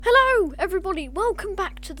everybody, welcome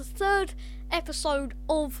back to the third episode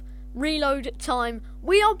of Reload Time.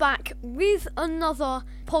 We are back with another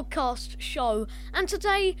podcast show, and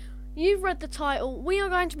today, you've read the title, we are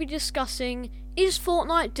going to be discussing, is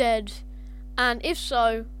Fortnite dead? And if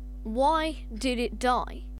so, why did it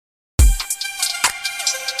die?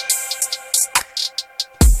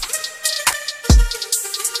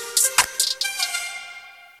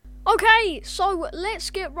 Okay, so let's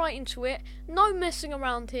get right into it. No messing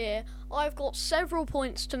around here. I've got several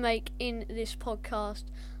points to make in this podcast.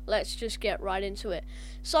 Let's just get right into it.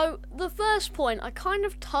 So, the first point, I kind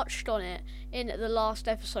of touched on it in the last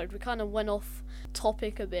episode. We kind of went off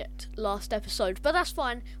topic a bit last episode, but that's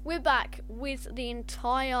fine. We're back with the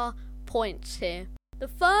entire points here. The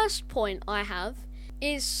first point I have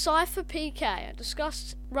is Cypher PK. I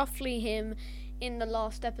discussed roughly him in the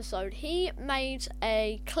last episode. He made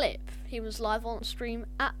a clip. He was live on stream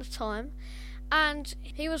at the time, and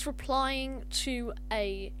he was replying to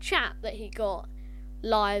a chat that he got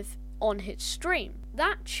live on his stream.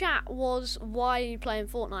 That chat was, "Why are you playing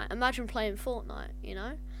Fortnite? Imagine playing Fortnite, you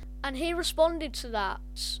know?" And he responded to that.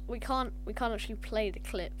 We can't actually play the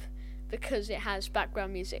clip because it has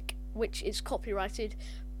background music, which is copyrighted,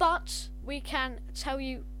 but we can tell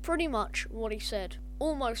you pretty much what he said,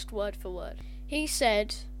 almost word for word. He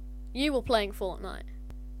said, "You were playing Fortnite.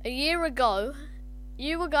 A year ago,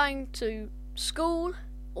 you were going to school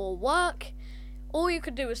or work. All you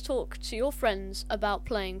could do was talk to your friends about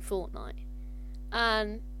playing Fortnite.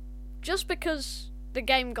 And just because the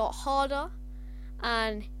game got harder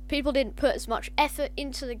and people didn't put as much effort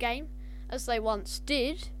into the game as they once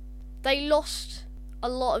did, they lost a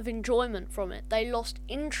lot of enjoyment from it. They lost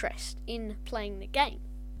interest in playing the game."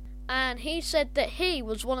 And he said that he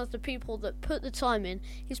was one of the people that put the time in.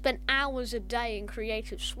 He spent hours a day in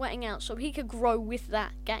creative, sweating out so he could grow with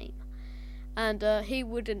that game. And he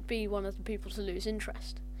wouldn't be one of the people to lose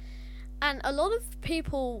interest. And a lot of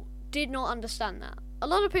people did not understand that. A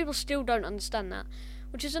lot of people still don't understand that,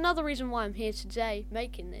 which is another reason why I'm here today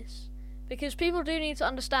making this. Because people do need to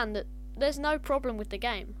understand that there's no problem with the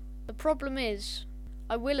game. The problem is,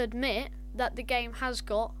 I will admit, that the game has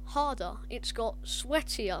got harder. It's got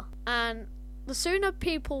sweatier. And the sooner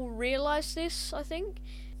people realise this, I think,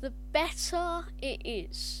 the better it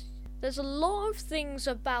is. There's a lot of things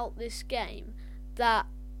about this game that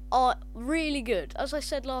are really good. As I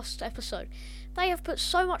said last episode, they have put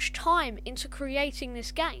so much time into creating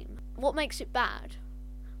this game. What makes it bad?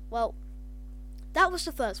 Well, that was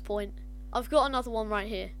the first point. I've got another one right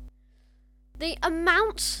here. The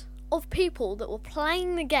amount of people that were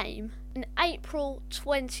playing the game in April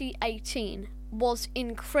 2018 was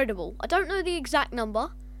incredible. I don't know the exact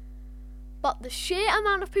number, but the sheer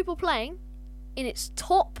amount of people playing in its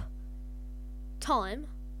top time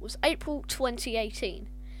was April 2018,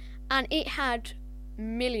 and it had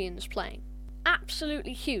millions playing.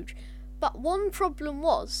 Absolutely huge. But one problem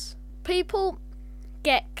was, people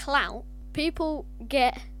get clout, people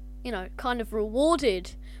get, kind of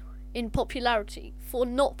rewarded in popularity for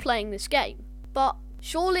not playing this game. But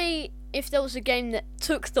surely, if there was a game that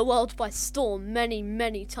took the world by storm many,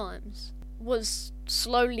 many times, was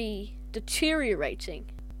slowly deteriorating,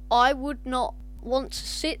 I would not want to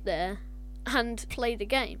sit there and play the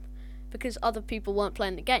game because other people weren't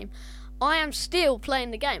playing the game. I am still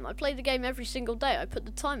playing the game. I play the game every single day. I put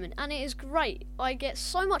the time in, and it is great. I get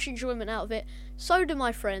so much enjoyment out of it, so do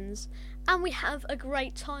my friends, and we have a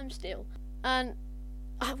great time still. And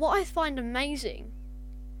what I find amazing,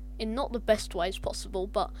 in not the best ways possible,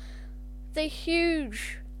 but the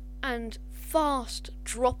huge and fast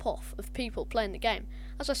drop-off of people playing the game.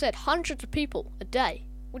 As I said, hundreds of people a day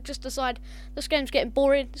would just decide, this game's getting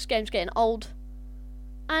boring, this game's getting old.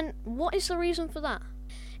 And what is the reason for that?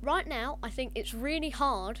 Right now, I think it's really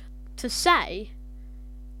hard to say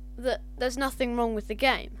that there's nothing wrong with the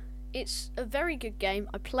game. It's a very good game.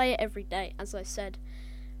 I play it every day, as I said.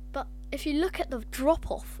 But if you look at the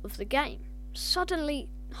drop-off of the game, suddenly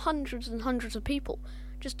hundreds and hundreds of people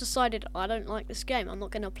just decided, I don't like this game, I'm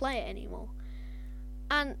not going to play it anymore.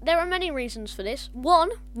 And there are many reasons for this.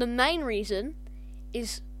 One, the main reason,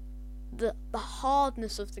 is the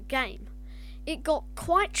hardness of the game. It got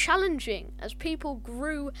quite challenging as people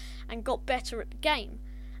grew and got better at the game.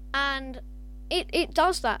 And it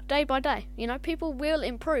does that day by day. People will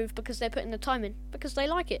improve because they're putting the time in, because they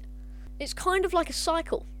like it. It's kind of like a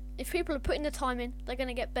cycle. If people are putting the time in, they're going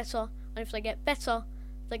to get better. And if they get better,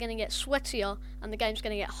 they're going to get sweatier, and the game's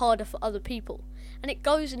going to get harder for other people. And it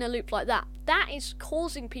goes in a loop like that. That is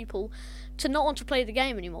causing people to not want to play the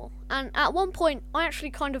game anymore. And at one point, I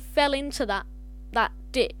actually kind of fell into that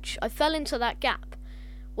ditch. I fell into that gap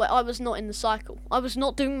where I was not in the cycle. I was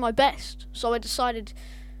not doing my best, so I decided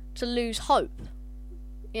to lose hope.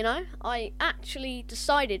 You know, I actually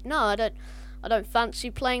decided, no, I don't fancy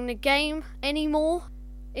playing the game anymore.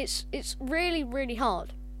 It's really, really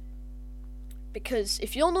hard, because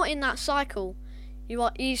if you're not in that cycle, you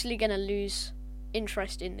are easily going to lose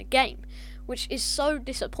interest in the game, which is so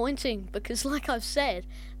disappointing, because like I've said,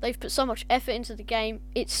 they've put so much effort into the game.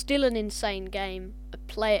 It's still an insane game. I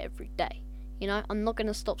play it every day. You know, I'm not going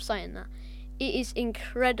to stop saying that. It is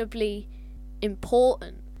incredibly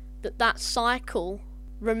important that that cycle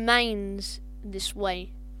remains this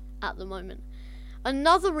way at the moment.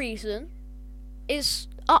 Another reason is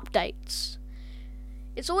updates.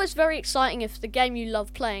 It's always very exciting if the game you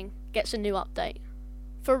love playing gets a new update.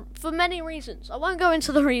 For many reasons. I won't go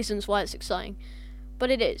into the reasons why it's exciting,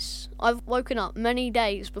 but it is. I've woken up many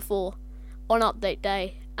days before on update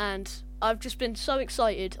day, and I've just been so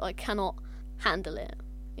excited I cannot handle it,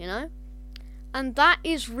 you know? And that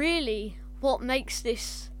is really what makes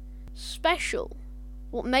this special,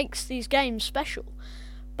 what makes these games special.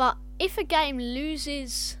 But if a game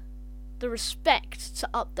loses the respect to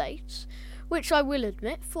updates, which I will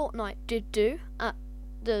admit Fortnite did do at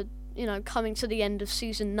the, coming to the end of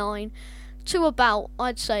Season 9 to about,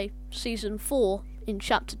 I'd say, Season 4 in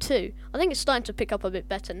Chapter 2. I think it's starting to pick up a bit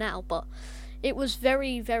better now, but it was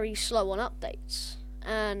very, very slow on updates.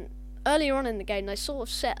 And earlier on in the game, they sort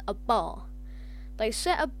of set a bar. They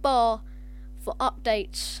set a bar for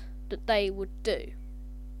updates that they would do.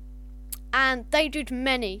 And they did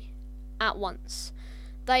many at once.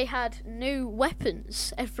 They had new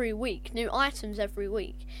weapons every week, new items every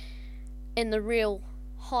week, in the real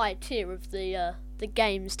high tier of the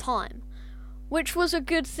game's time, which was a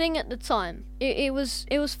good thing at the time. It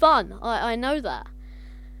was fun. I know that.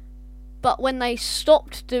 But when they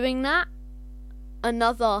stopped doing that,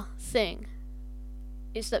 another thing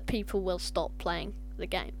is that people will stop playing the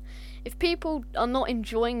game. If people are not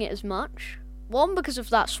enjoying it as much, one, because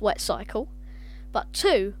of that sweat cycle, but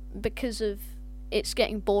two, because of it's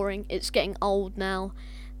getting boring, it's getting old now,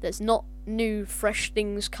 there's not new fresh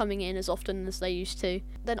things coming in as often as they used to,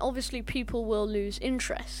 then obviously people will lose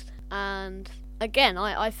interest. And again,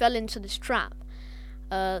 I fell into this trap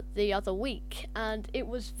the other week, and it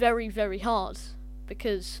was very, very hard,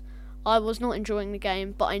 because I was not enjoying the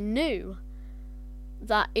game, but I knew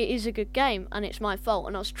that it is a good game and it's my fault,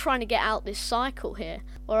 and I was trying to get out this cycle here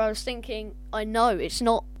where I was thinking, I know it's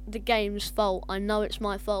not the game's fault, I know it's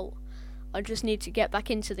my fault, I just need to get back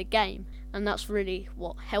into the game, and that's really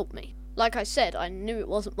what helped me. Like I said, I knew it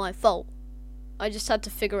wasn't my fault, I just had to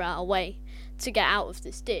figure out a way to get out of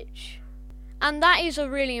this ditch. And that is a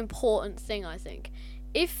really important thing, I think.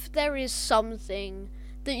 If there is something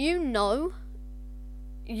that you know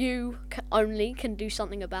you only can do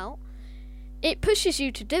something about, it pushes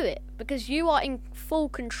you to do it, because you are in full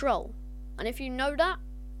control. And if you know that,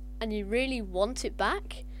 and you really want it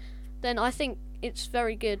back, then I think it's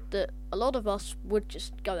very good that a lot of us would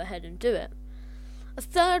just go ahead and do it. A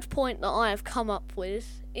third point that I have come up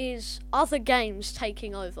with is other games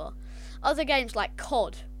taking over. Other games like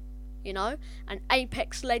COD, and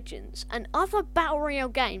Apex Legends, and other Battle Royale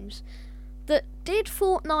games that did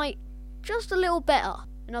Fortnite just a little better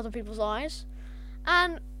in other people's eyes.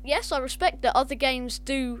 And yes, I respect that other games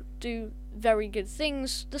do very good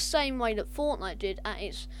things the same way that Fortnite did at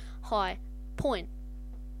its high point.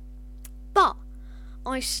 But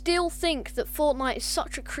I still think that Fortnite is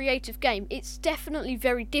such a creative game. It's definitely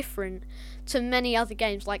very different to many other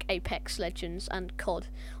games like Apex Legends and COD.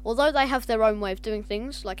 Although they have their own way of doing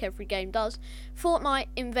things, like every game does, Fortnite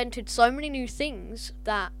invented so many new things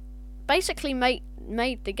that basically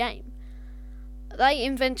made the game. They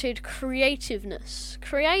invented creativeness.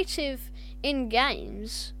 Creative in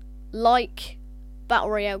games, like Battle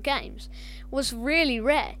Royale games, was really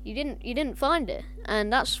rare. You didn't find it,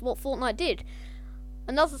 and that's what Fortnite did.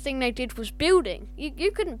 Another thing they did was building.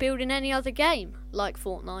 You couldn't build in any other game like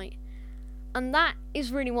Fortnite. And that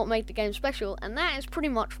is really what made the game special, and that is pretty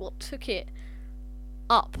much what took it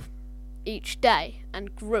up each day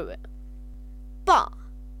and grew it. But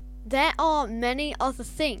there are many other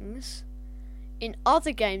things in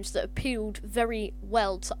other games that appealed very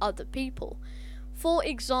well to other people. For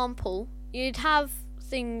example, you'd have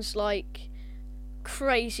things like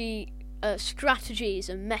crazy strategies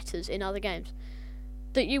and metas in other games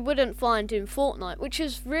that you wouldn't find in Fortnite, which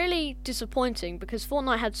is really disappointing, because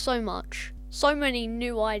Fortnite had so many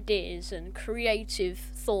new ideas and creative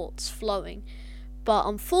thoughts flowing. But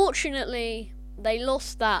unfortunately, they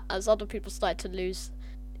lost that as other people started to lose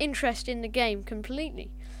interest in the game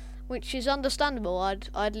completely, which is understandable.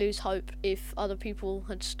 I'd lose hope if other people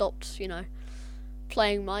had stopped,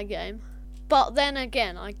 playing my game. But then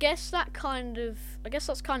again, I guess that's kind of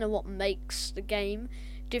what makes the game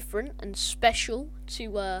different and special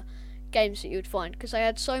to games that you would find, because they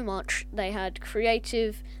had so much. They had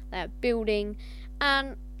creative, they had building,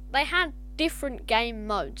 and they had different game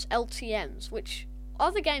modes, LTMs, which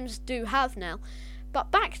other games do have now.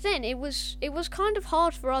 But back then, it was kind of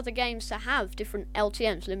hard for other games to have different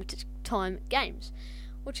LTMs, limited time games,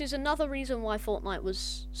 which is another reason why Fortnite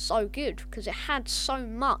was so good, because it had so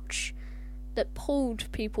much that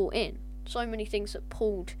pulled people in, so many things that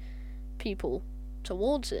pulled people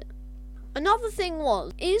towards it. Another thing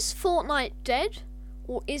was, is Fortnite dead,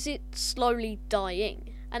 or is it slowly dying?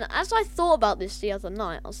 And as I thought about this the other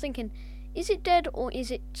night, I was thinking, is it dead or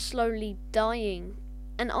is it slowly dying?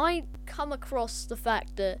 And I come across the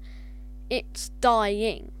fact that it's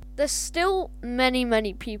dying. There's still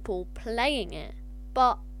many people playing it,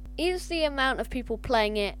 but is the amount of people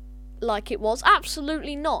playing it like it was?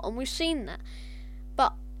 Absolutely not, and we've seen that.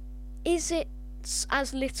 But is it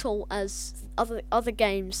as little as other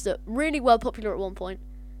games that really were popular at one point,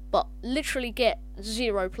 but literally get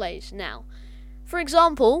 0 plays now? For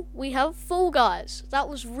example, we have Fall Guys. That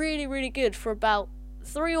was really good for about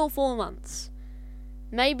 3 or 4 months.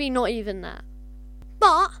 Maybe not even that.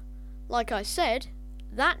 But, like I said,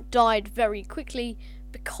 that died very quickly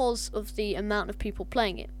because of the amount of people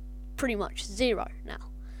playing it. Pretty much 0 now.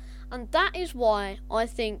 And that is why I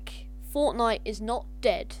think Fortnite is not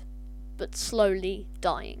dead, but slowly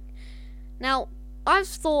dying. Now, I've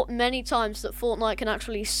thought many times that Fortnite can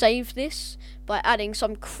actually save this by adding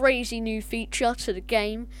some crazy new feature to the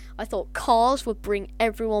game. I thought cars would bring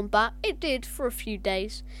everyone back. It did for a few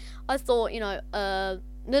days. I thought, the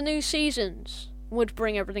new seasons would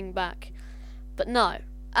bring everything back. But no.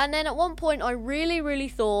 And then at one point I really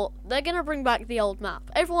thought they're going to bring back the old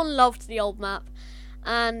map. Everyone loved the old map.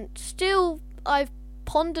 And still, I've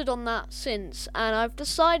pondered on that since, and I've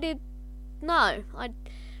decided, no,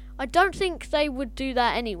 I don't think they would do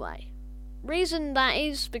that anyway. Reason that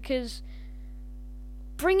is because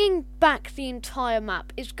bringing back the entire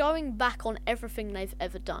map is going back on everything they've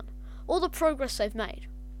ever done, all the progress they've made.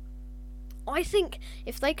 I think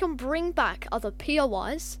if they can bring back other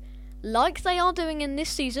POIs, like they are doing in this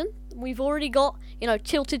season, we've already got,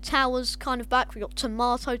 Tilted Towers kind of back, we've got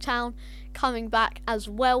Tomato Town coming back as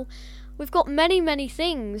well. We've got many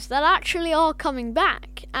things that actually are coming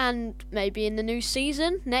back, and maybe in the new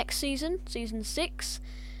season, next season, season 6,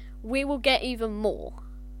 we will get even more.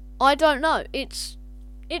 I don't know, it's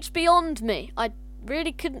beyond me, I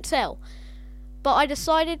really couldn't tell, but I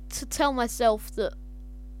decided to tell myself that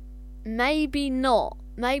maybe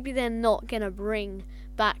they're not gonna bring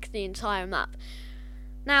back the entire map.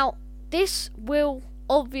 Now, this will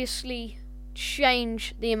obviously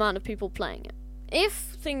change the amount of people playing it. If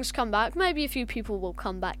things come back, maybe a few people will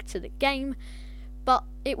come back to the game, but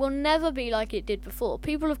it will never be like it did before.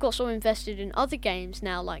 People have got so invested in other games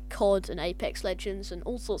now, like COD and Apex Legends and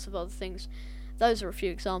all sorts of other things. Those are a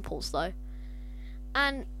few examples, though.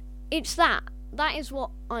 And it's that is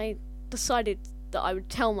what I decided that I would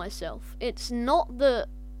tell myself. It's not that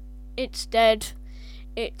it's dead,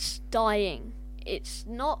 it's dying. It's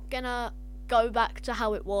not gonna go back to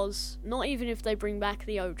how it was, not even if they bring back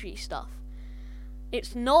the OG stuff.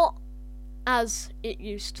 It's not as it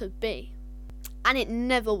used to be, and it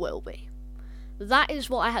never will be. That is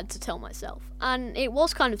what I had to tell myself, and it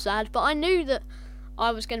was kind of sad, but I knew that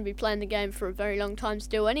I was going to be playing the game for a very long time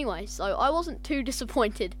still anyway, so I wasn't too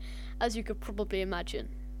disappointed, as you could probably imagine.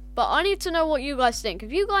 But I need to know what you guys think.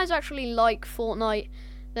 If you guys actually like Fortnite,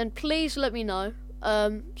 then please let me know.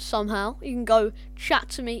 Somehow. You can go chat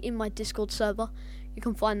to me in my Discord server. You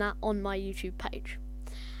can find that on my YouTube page.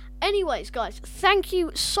 Anyways, guys, thank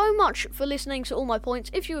you so much for listening to all my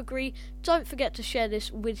points. If you agree, don't forget to share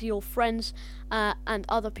this with your friends and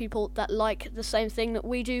other people that like the same thing that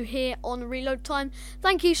we do here on Reload Time.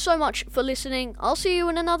 Thank you so much for listening. I'll see you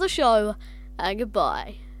in another show.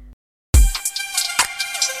 Goodbye.